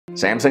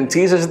Samsung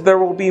teases that there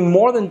will be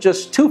more than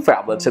just 2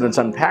 phablets in its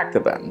Unpacked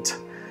event.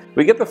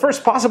 We get the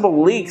first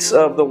possible leaks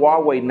of the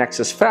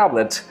Huawei-Nexus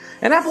phablet,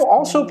 and Apple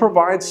also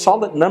provides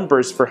solid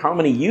numbers for how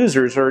many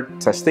users are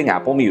testing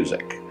Apple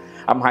Music.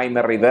 I'm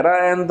Jaime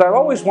Rivera, and I've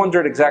always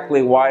wondered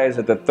exactly why is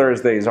it that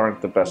Thursdays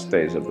aren't the best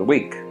days of the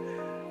week.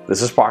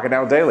 This is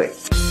Pocketnow Daily.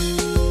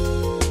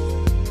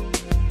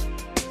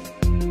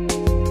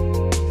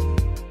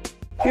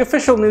 The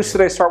official news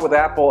today start with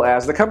Apple,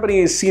 as the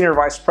company's Senior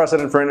Vice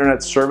President for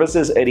Internet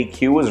Services, Eddie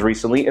Q, was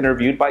recently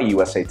interviewed by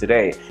USA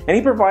Today, and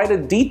he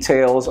provided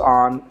details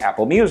on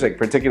Apple Music,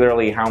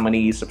 particularly how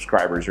many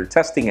subscribers are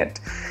testing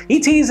it. He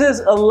teases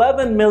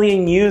 11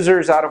 million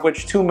users, out of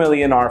which 2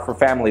 million are for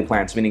family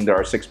plans, meaning there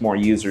are 6 more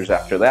users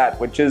after that,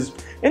 which is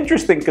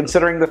interesting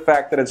considering the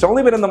fact that it's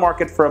only been in the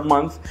market for a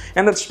month,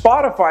 and that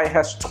Spotify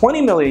has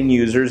 20 million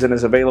users and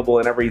is available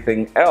in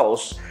everything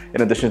else,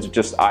 in addition to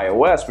just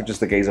iOS, which is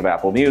the case of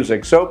Apple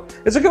Music. So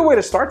it's a good way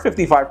to start,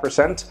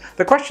 55%.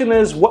 The question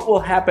is, what will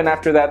happen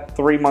after that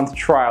 3-month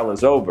trial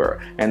is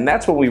over? And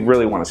that's when we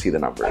really want to see the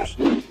numbers.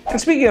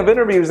 And speaking of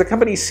interviews, the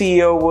company's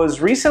CEO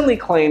was recently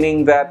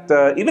claiming that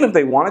even if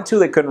they wanted to,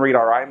 they couldn't read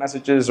our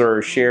iMessages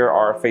or share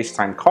our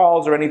FaceTime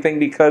calls or anything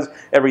because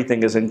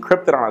everything is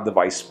encrypted on a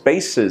device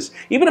basis.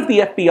 Even if the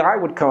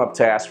FBI would come up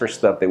to ask for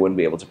stuff, they wouldn't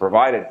be able to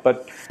provide it.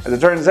 But as it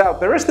turns out,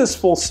 there is this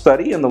full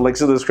study, and the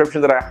links in the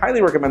description, that I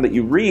highly recommend that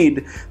you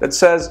read, that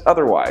says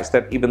otherwise,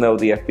 that even though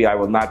the FBI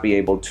will not be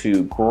able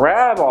to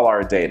grab all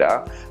our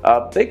data,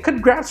 they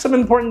could grab some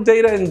important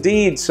data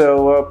indeed.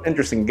 So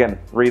interesting. Again,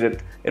 read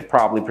it. It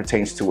probably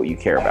pertains to what you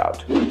care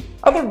about.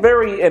 Other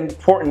very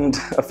important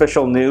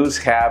official news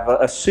have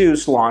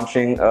ASUS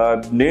launching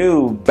a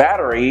new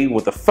battery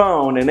with a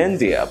phone in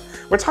India.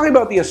 We're talking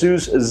about the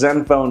ASUS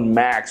ZenFone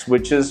Max,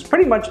 which is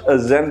pretty much a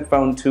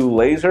ZenFone 2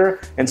 laser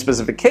in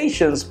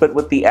specifications, but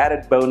with the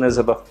added bonus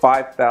of a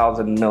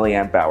 5,000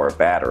 milliamp hour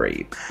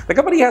battery. The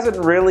company hasn't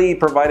really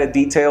provided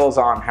details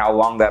on how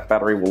long that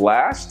battery will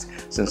last,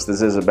 since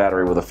this is a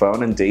battery with a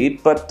phone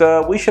indeed,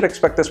 but we should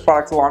expect this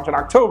product to launch in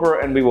October,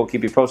 and we will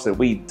keep you posted.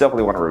 We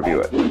definitely want to review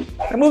it.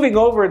 And moving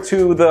over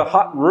to the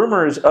hot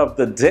rumors of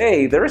the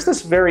day, there is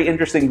this very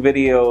interesting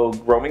video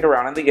roaming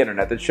around on the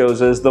internet that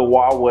shows us the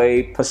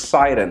Huawei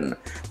Poseidon,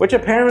 which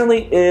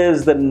apparently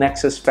is the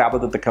Nexus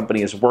phablet that the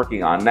company is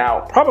working on.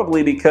 Now,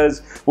 probably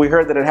because we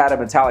heard that it had a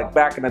metallic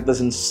back and it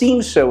doesn't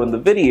seem so in the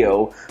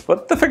video,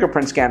 but the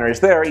fingerprint scanner is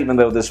there, even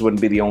though this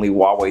wouldn't be the only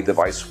Huawei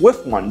device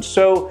with one.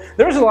 So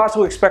there's a lot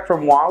to expect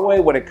from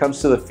Huawei when it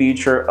comes to the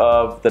future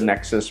of the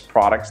Nexus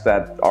products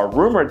that are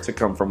rumored to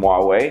come from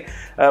Huawei.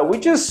 We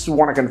just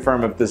want to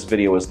confirm if this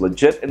video is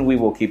legit, and we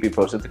will keep you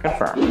posted to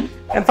confirm.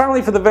 And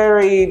finally, for the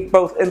very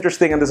both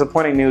interesting and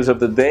disappointing news of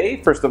the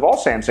day, first of all,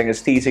 Samsung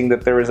is teasing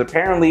that there is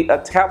apparently a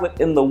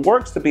tablet in the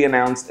works to be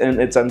announced in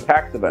its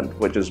Unpacked event,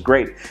 which is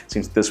great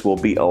since this will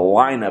be a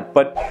lineup.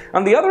 But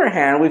on the other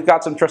hand, we've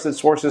got some trusted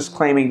sources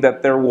claiming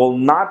that there will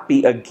not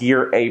be a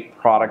Gear A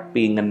product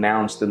being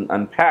announced in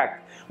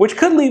Unpacked, which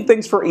could leave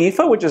things for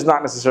IFA, which is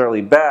not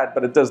necessarily bad,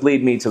 but it does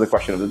lead me to the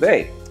question of the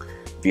day.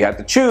 If you had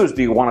to choose,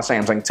 do you want a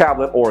Samsung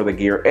tablet or the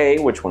Gear A,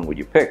 which one would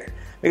you pick?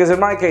 Because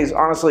in my case,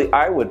 honestly,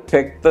 I would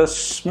pick the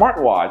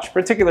smartwatch,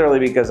 particularly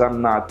because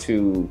I'm not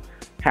too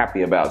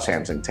happy about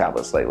Samsung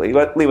tablets lately.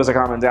 But leave us a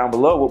comment down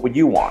below. What would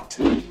you want?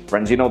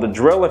 Friends, you know the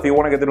drill. If you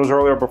want to get the news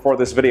earlier before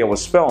this video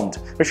was filmed,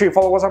 make sure you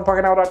follow us on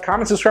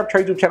Pocketnow.com and subscribe to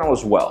our YouTube channel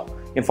as well.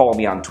 You can follow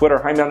me on Twitter,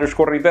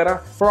 Jaime_Rivera,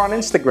 or on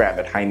Instagram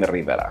at Jaime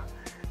Rivera.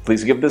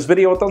 Please give this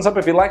video a thumbs up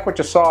if you like what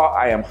you saw.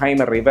 I am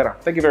Jaime Rivera.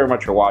 Thank you very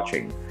much for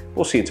watching.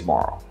 We'll see you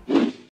tomorrow.